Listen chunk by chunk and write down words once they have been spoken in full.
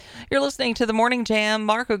You're listening to the Morning Jam.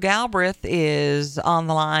 Marco Galbraith is on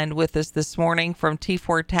the line with us this morning from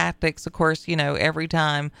T4 Tactics. Of course, every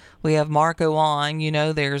time we have Marco on,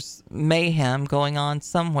 there's mayhem going on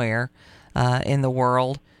somewhere in the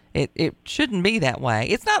world. It shouldn't be that way.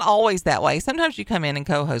 It's not always that way. Sometimes you come in and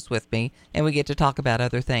co-host with me, and we get to talk about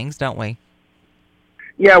other things, don't we?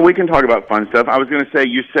 Yeah, we can talk about fun stuff. I was going to say,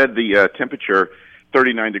 you said the temperature,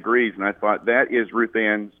 39 degrees, and I thought that is Ruth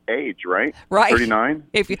Ann's age, right? Right. 39?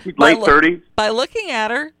 If you, late 30s? By looking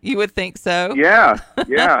at her, you would think so. Yeah.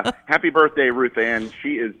 Happy birthday, Ruth Ann.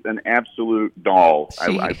 She is an absolute doll.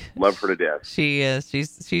 I love her to death. She is.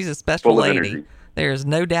 She's a special lady. Energy. There's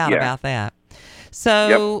no doubt about that.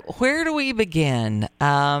 So Where do we begin?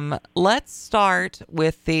 Let's start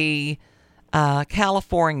with the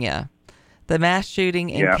California, the mass shooting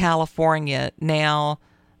in California. Now,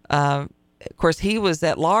 of course, he was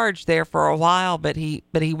at large there for a while, but he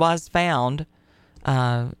was found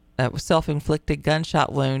a self-inflicted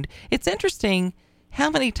gunshot wound. It's interesting how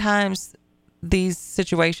many times these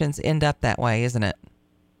situations end up that way, isn't it?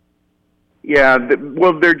 Yeah,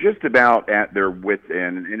 well, they're just about at their wits'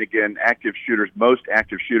 end. And again, most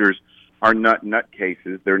active shooters are not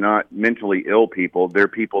nutcases. They're not mentally ill people. They're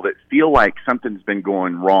people that feel like something's been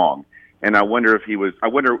going wrong. And I wonder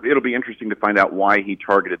it'll be interesting to find out why he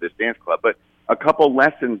targeted this dance club. But a couple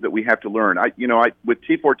lessons that we have to learn. With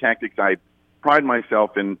T4 Tactics, I pride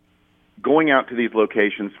myself in going out to these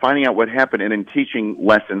locations, finding out what happened, and then teaching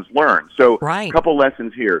lessons learned. So a couple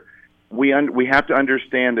lessons here. We have to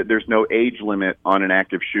understand that there's no age limit on an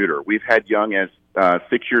active shooter. We've had young as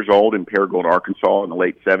 6 years old in Paragould, Arkansas in the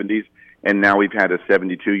late 70s, and now we've had a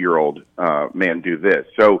 72-year-old man do this.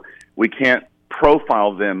 So we can't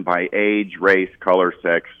profile them by age, race, color,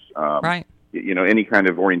 sex, any kind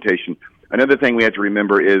of orientation. Another thing we have to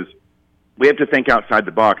remember is we have to think outside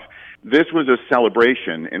the box. This was a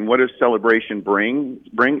celebration, and what does celebration bring?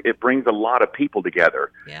 It brings a lot of people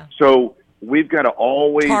together. Yeah. So we've got to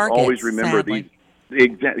always remember sadly.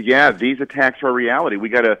 these attacks are reality. We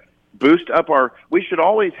got to boost up we should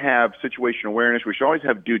always have situational awareness. We should always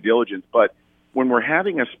have due diligence. But when we're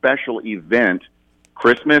having a special event,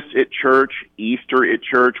 Christmas at church, Easter at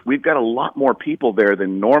church, we've got a lot more people there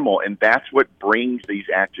than normal, and that's what brings these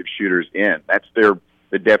active shooters in. That's the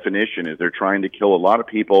definition, is they're trying to kill a lot of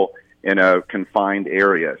people in a confined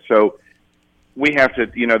area. So we have to,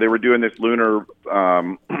 they were doing this lunar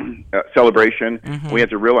celebration. Mm-hmm. We have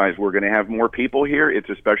to realize we're going to have more people here. It's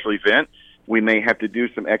a special event. We may have to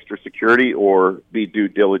do some extra security or be due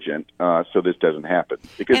diligent so this doesn't happen.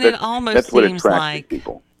 Because that's what attracts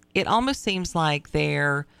people. It almost seems like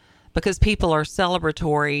because people are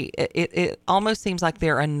celebratory, it almost seems like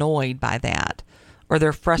they're annoyed by that, or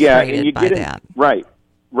they're frustrated by that.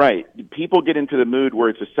 Right. People get into the mood where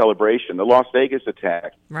it's a celebration. The Las Vegas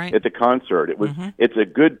attack at the concert, it's a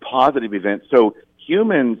good positive event. So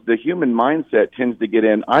the human mindset tends to get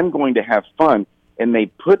in, I'm going to have fun, and they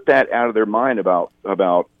put that out of their mind about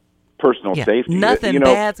personal safety. Nothing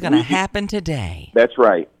bad's going to happen today. That's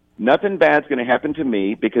right. Nothing bad's going to happen to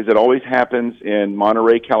me, because it always happens in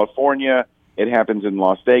Monterey, California. It happens in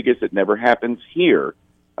Las Vegas. It never happens here.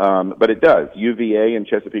 But it does. UVA and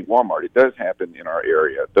Chesapeake Walmart. It does happen in our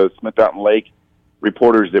area. Those Smith Mountain Lake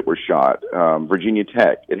reporters that were shot, Virginia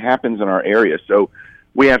Tech. It happens in our area. So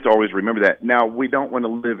we have to always remember that. Now, we don't want to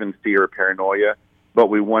live in fear or paranoia, but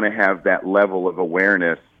we want to have that level of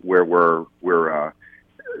awareness where we're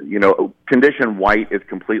condition white is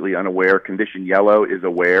completely unaware. Condition yellow is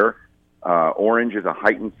aware. Orange is a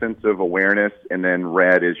heightened sense of awareness, and then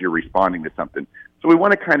red is you're responding to something. So we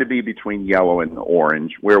want to kind of be between yellow and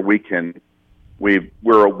orange, where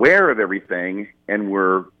we're aware of everything and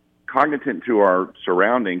we're cognizant to our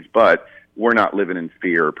surroundings, but we're not living in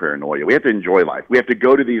fear or paranoia. We have to enjoy life. We have to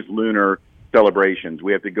go to these lunar celebrations.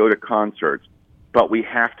 We have to go to concerts, but we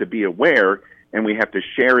have to be aware, and we have to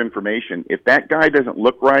share information. If that guy doesn't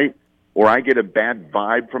look right, or I get a bad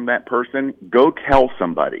vibe from that person, go tell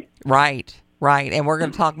somebody. Right. And we're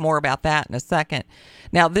going to talk more about that in a second.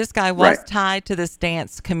 Now, this guy was tied to this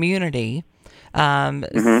dance community.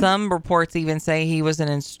 Some reports even say he was an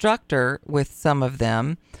instructor with some of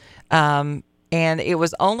them. And it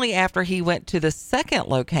was only after he went to the second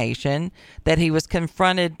location that he was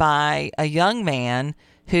confronted by a young man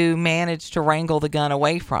who managed to wrangle the gun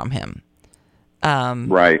away from him.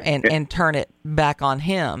 And turn it back on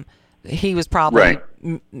him. He was probably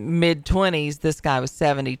mid-20s. This guy was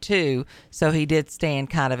 72, so he did stand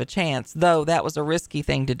kind of a chance, though that was a risky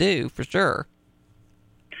thing to do, for sure.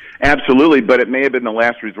 Absolutely, but it may have been the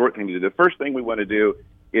last resort thing to do. The first thing we want to do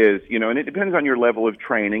is, and it depends on your level of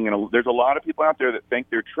training, and there's a lot of people out there that think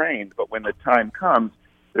they're trained, but when the time comes,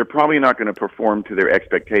 they're probably not going to perform to their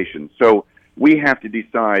expectations. So we have to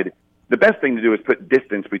decide. The best thing to do is put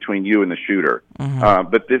distance between you and the shooter.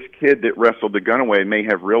 But this kid that wrestled the gun away may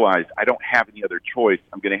have realized, I don't have any other choice.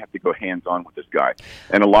 I'm going to have to go hands-on with this guy.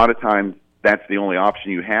 And a lot of times, that's the only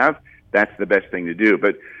option you have. That's the best thing to do.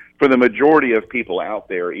 But for the majority of people out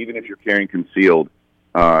there, even if you're carrying concealed,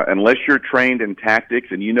 unless you're trained in tactics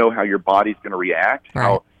and you know how your body's going to react,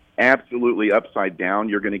 how absolutely upside down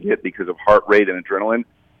you're going to get because of heart rate and adrenaline,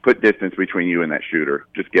 put distance between you and that shooter.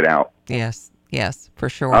 Just get out. Yes, for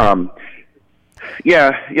sure.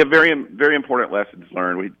 Very, very important lessons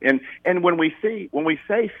learned. And when we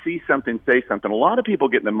say see something, say something. A lot of people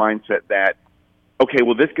get in the mindset that, okay,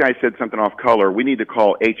 well, this guy said something off color. We need to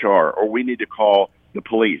call HR or we need to call the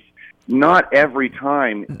police. Not every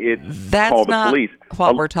time call the police. That's not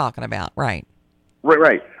what we're talking about, right?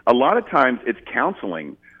 Right. A lot of times it's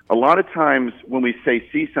counseling. A lot of times when we say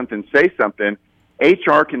see something, say something,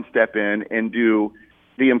 HR can step in and do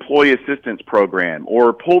the employee assistance program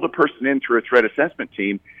or pull the person in through a threat assessment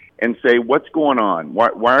team and say, what's going on?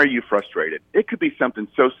 Why are you frustrated? It could be something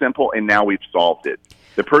so simple, and now we've solved it.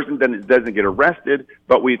 The person doesn't get arrested,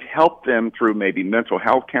 but we've helped them through maybe mental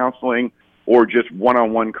health counseling or just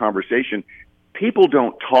one-on-one conversation. People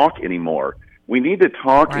don't talk anymore. We need to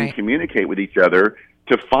talk and communicate with each other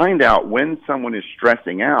to find out when someone is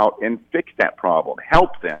stressing out and fix that problem,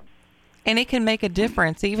 help them. And it can make a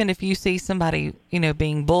difference, even if you see somebody,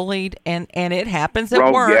 being bullied, and it happens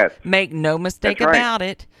at work. Yes. Make no mistake about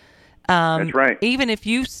it. That's right. Even if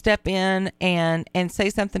you step in and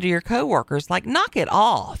say something to your coworkers, like, knock it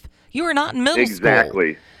off. You are not in middle school.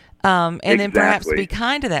 Exactly. Then perhaps be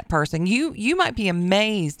kind to that person. You might be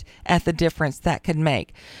amazed at the difference that could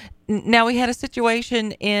make. Now, we had a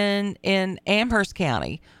situation in Amherst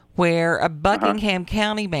County where a Buckingham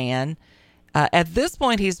County man, at this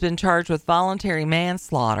point, he's been charged with voluntary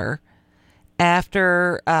manslaughter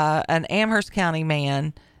after an Amherst County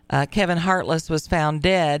man, Kevin Hartless, was found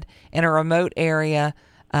dead in a remote area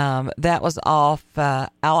that was off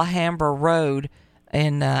Alhambra Road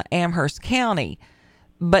in Amherst County.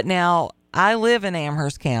 But now, I live in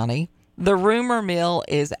Amherst County. The rumor mill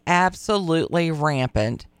is absolutely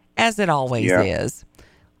rampant, as it always is,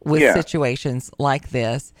 with situations like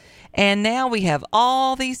this. And now we have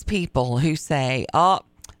all these people who say,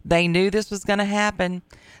 they knew this was going to happen.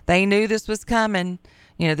 They knew this was coming.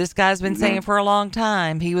 This guy's been saying for a long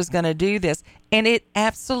time he was going to do this. And it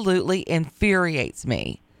absolutely infuriates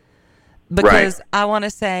me. Because I want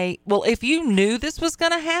to say, well, if you knew this was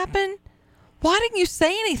going to happen, why didn't you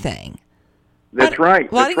say anything? That's right.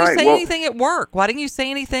 Why didn't you say anything at work? Why didn't you say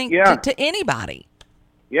anything to anybody?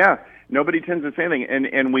 Yeah. Nobody tends to say anything,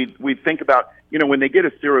 and we think about, when they get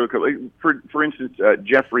a serial killer, for instance,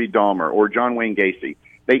 Jeffrey Dahmer or John Wayne Gacy,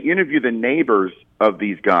 they interview the neighbors of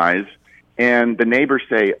these guys, and the neighbors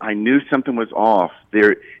say, I knew something was off.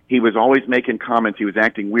 He was always making comments. He was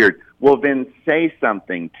acting weird. Well, then say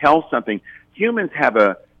something. Tell something. Humans have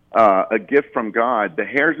a gift from God, the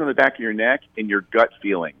hairs on the back of your neck and your gut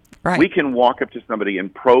feeling. Right. We can walk up to somebody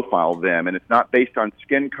and profile them, and it's not based on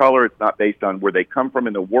skin color. It's not based on where they come from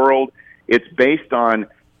in the world. It's based on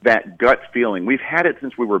that gut feeling. We've had it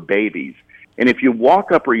since we were babies. And if you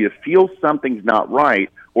walk up or you feel something's not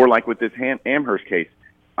right, or like with this Amherst case,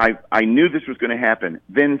 I knew this was going to happen,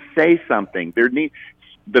 then say something.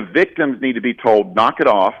 The victims need to be told, knock it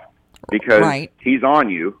off, because he's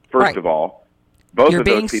on you, first of all. Both You're of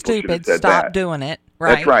those being people stupid. should have said Stop that. doing it.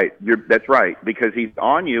 Right. That's right. That's right. Because he's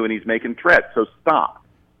on you and he's making threats. So stop.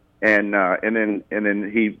 And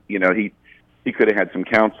then he could have had some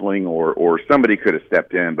counseling or somebody could have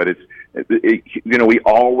stepped in. But we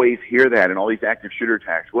always hear that in all these active shooter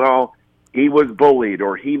attacks. Well, he was bullied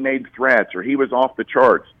or he made threats or he was off the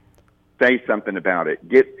charts. Say something about it.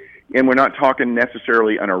 And we're not talking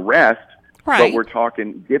necessarily an arrest. But we're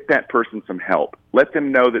talking, get that person some help. Let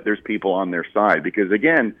them know that there's people on their side. Because,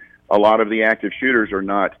 again, a lot of the active shooters are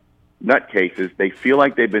not nutcases. They feel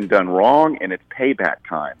like they've been done wrong, and it's payback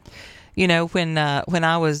time. When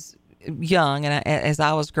I was young and as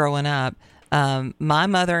I was growing up, my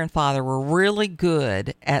mother and father were really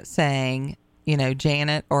good at saying,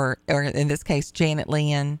 Janet, or in this case, Janet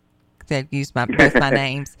Lynn, that used both my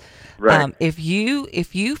names. Right. If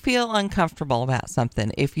you feel uncomfortable about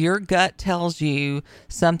something, if your gut tells you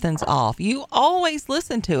something's off, you always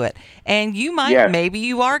listen to it. And you might, maybe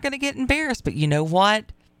you are going to get embarrassed, but you know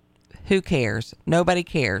what? Who cares? Nobody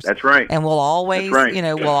cares. That's right. And we'll always,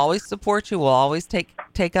 we'll always support you. We'll always take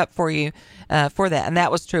take up for you for that. And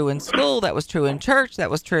that was true in school. That was true in church. That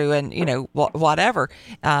was true in, whatever.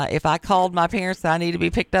 If I called my parents that I needed to be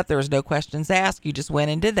picked up, there was no questions asked. You just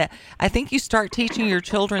went and did that. I think you start teaching your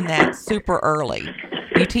children that super early.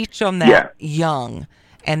 You teach them that young,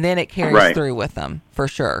 and then it carries through with them for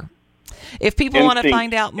sure. If people want to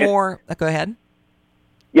find out more, go ahead.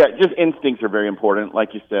 Yeah, just instincts are very important.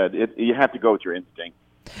 Like you said, you have to go with your instinct.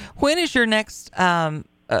 When is your next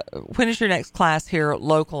class here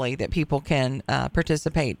locally that people can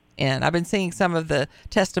participate in? I've been seeing some of the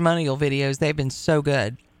testimonial videos. They've been so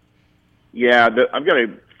good. Yeah, I've got a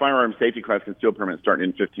firearm safety class concealed permit starting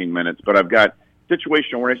in 15 minutes, but I've got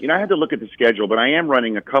situational awareness. I had to look at the schedule, but I am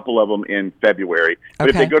running a couple of them in February. But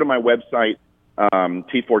if they go to my website,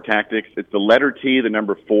 T4 Tactics, it's the letter T, the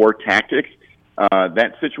number 4 Tactics.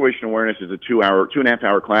 That situational awareness is a 2.5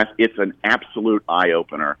 hour class. It's an absolute eye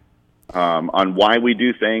opener on why we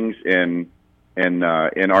do things in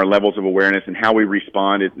our levels of awareness and how we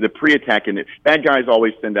respond. The pre-attack bad guys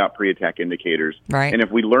always send out pre-attack indicators, right? And if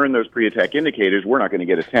we learn those pre-attack indicators, we're not going to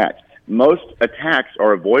get attacked. Most attacks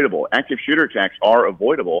are avoidable. Active shooter attacks are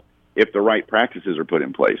avoidable if the right practices are put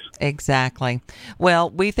in place. Exactly. Well,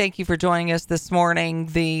 we thank you for joining us this morning.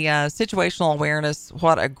 The situational awareness,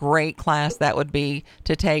 what a great class that would be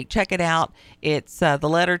to take. Check it out. It's the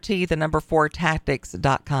letter T, the number 4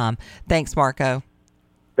 tactics.com. Thanks, Marco.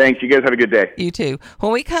 Thanks. You guys have a good day. You too.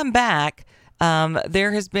 When we come back,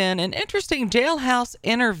 there has been an interesting jailhouse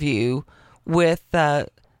interview with,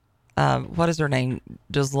 what is her name?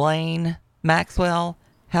 Ghislaine Maxwell.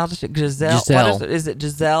 How does it? Giselle. What is it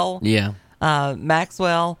Giselle? Yeah.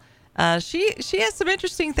 Maxwell. She has some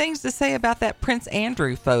interesting things to say about that Prince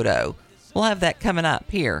Andrew photo. We'll have that coming up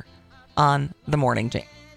here on The Morning Jam.